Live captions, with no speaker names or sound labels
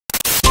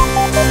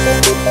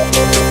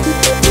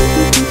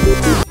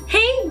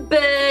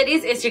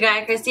ladies, it's your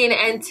guy Christine,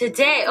 and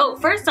today,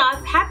 first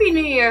off, Happy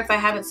New Year if I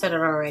haven't said it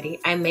already.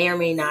 I may or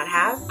may not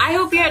have. I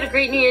hope you had a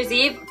great New Year's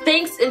Eve.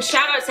 Thanks and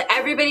shout out to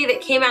everybody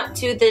that came out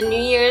to the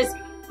New Year's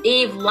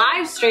Eve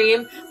live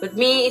stream with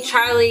me,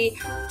 Charlie,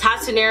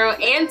 Tassanero,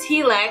 and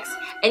T-Lex,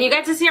 and you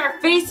got to see our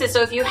faces.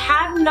 So if you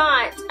have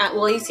not,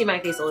 well, you see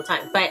my face all the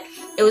time, but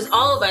it was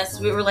all of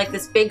us. We were like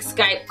this big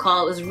Skype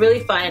call. It was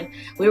really fun.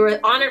 We were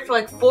on it for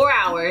like 4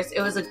 hours.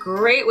 It was a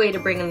great way to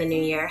bring in the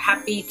new year.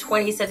 Happy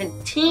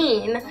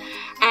 2017.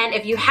 And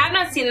if you have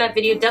not seen that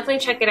video, definitely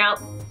check it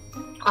out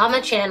on the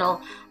channel.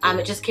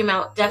 It just came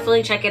out.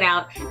 Definitely check it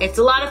out. It's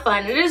a lot of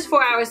fun. It is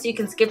 4 hours, so you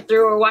can skip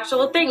through or watch the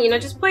whole thing. You know,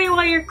 just play it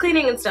while you're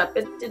cleaning and stuff.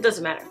 It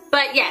doesn't matter.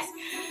 But yes,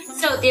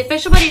 so the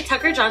official buddy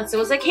Tucker Johnson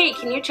was like, hey,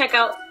 can you check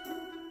out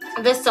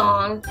the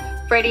song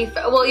Freddy,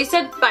 well, you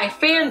said by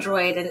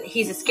Fandroid, and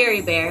he's a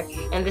scary bear,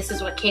 and this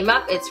is what came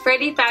up. It's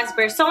Freddy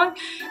Fazbear's song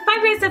by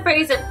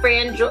Freddy's at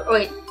Fandroid,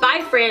 wait,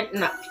 by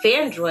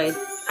Fandroid.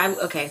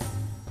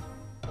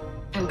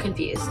 I'm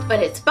confused,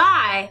 but it's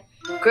by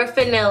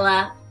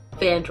Griffinilla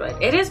Fandroid.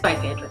 It is by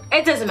Fandroid.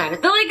 It doesn't matter.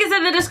 The link is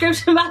in the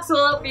description box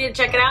below for you to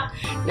check it out.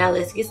 Now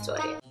let's get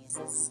started. He's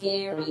a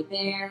scary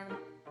bear.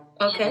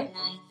 Okay. At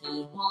night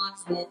he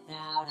walks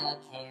without a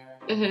care.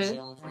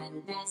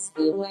 Children best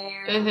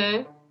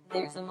beware.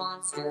 There's a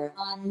monster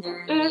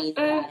underneath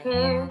that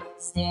hair.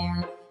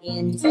 Stare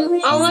into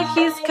his look,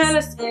 he's kind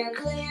of scared.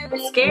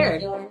 Look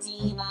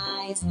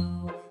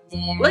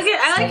at,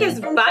 I like his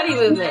body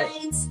movement.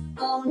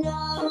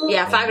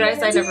 Yeah, 5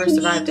 Nights I never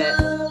survived it.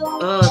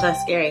 Oh,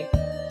 that's scary.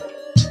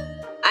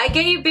 I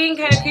get you being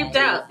kind of creeped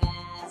out.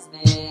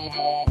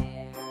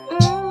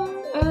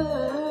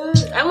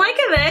 I'm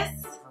liking this.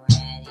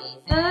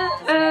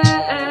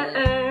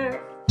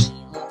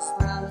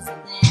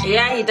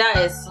 Yeah, he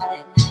does.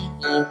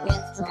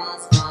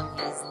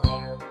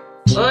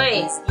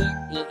 Oi.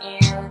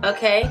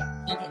 Okay.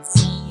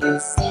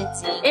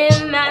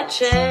 In that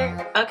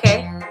chair.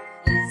 Okay.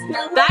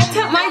 That's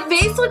how my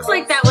face looks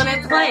like that when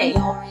I play.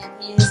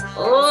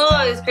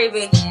 Oh, it's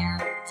creepy.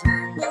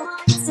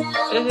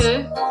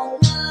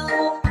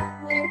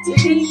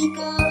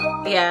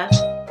 Yeah,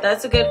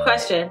 that's a good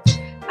question.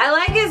 I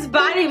like his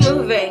body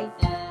moving.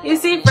 You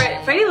see,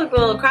 Freddy looked a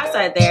little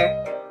cross-eyed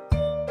there.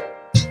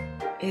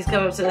 He's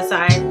coming to the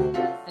side.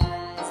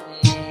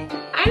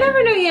 I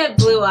never knew he had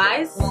blue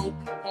eyes.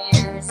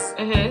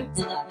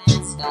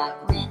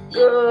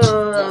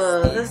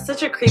 Ugh, that's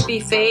such a creepy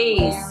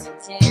face.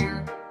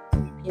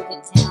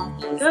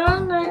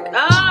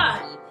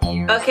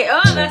 Okay,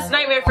 that's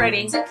Nightmare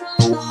Freddy.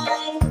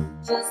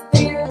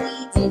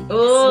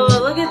 Oh,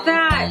 look at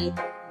that.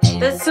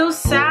 That's so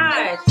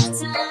sad.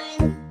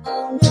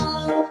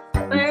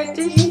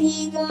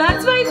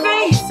 That's my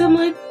face. I'm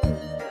like,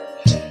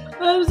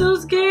 I'm so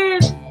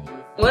scared.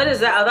 What is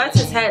that? Oh, that's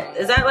his head.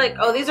 Is that like,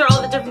 these are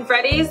all the different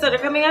Freddys that are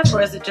coming up,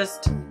 or is it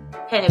just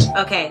him?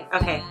 Okay.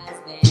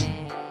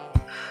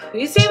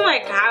 You seem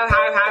like how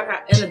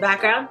in the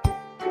background.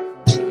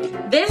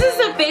 This is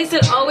the face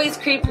that always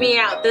creeped me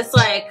out. This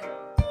like,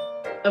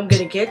 I'm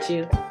gonna get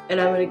you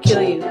and I'm gonna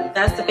kill you.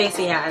 That's the face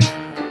he has.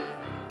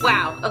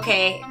 Wow,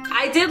 okay.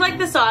 I did like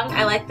the song.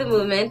 I like the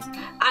movement.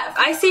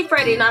 I see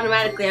Freddy and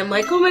automatically I'm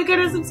like, oh my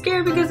goodness, I'm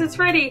scared because it's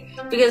Freddy.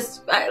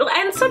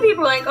 And some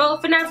people are like, oh,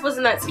 FNAF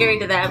wasn't that scary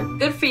to them.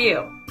 Good for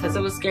you, because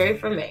it was scary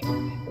for me.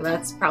 And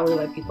that's probably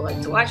why people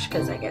like to watch,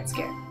 because I get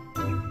scared.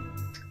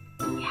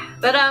 Yeah.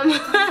 But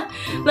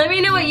let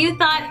me know what you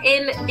thought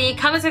in the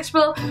comment section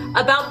below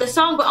about the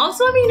song, but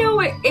also let me know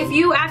if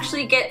you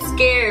actually get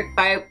scared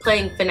by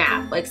playing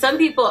FNAF. Like, some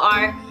people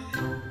are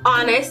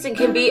honest and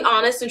can be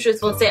honest and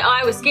truthful and say, oh,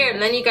 I was scared,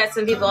 and then you got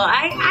some people,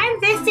 I'm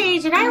this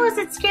age and I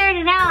wasn't scared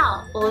at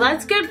all. Well,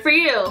 that's good for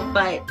you,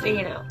 but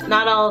you know,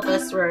 not all of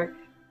us were,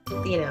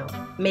 you know,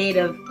 made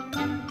of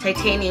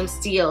titanium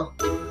steel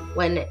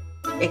when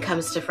it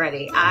comes to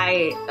Freddy.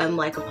 I am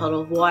like a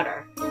puddle of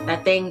water.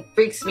 That thing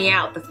freaks me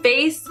out. The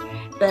face,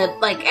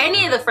 like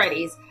any of the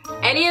Freddys,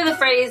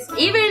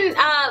 even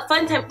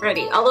Funtime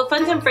Freddy, although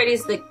Funtime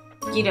Freddy's the,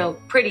 you know,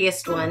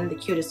 prettiest one, the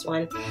cutest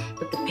one,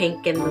 with the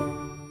pink and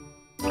the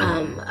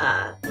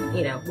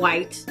you know,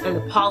 white and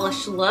the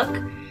polished look.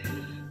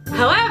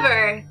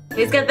 However,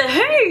 he's got the,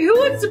 hey, who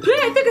wants to play?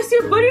 I think I see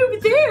a buddy over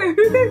there.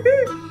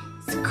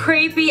 It's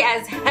creepy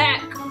as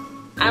heck.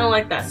 I don't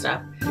like that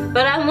stuff.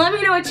 But let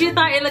me know what you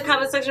thought in the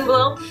comment section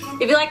below.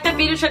 If you liked that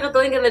video, check out the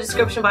link in the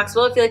description box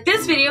below. If you like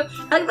this video,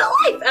 click the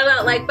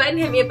like button,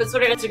 hit me up on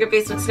Twitter, Instagram,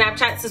 Facebook,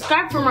 Snapchat,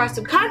 subscribe for more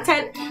awesome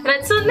content, and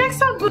until next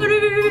time, buddies.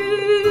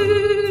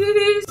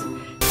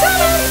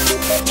 Ta-da!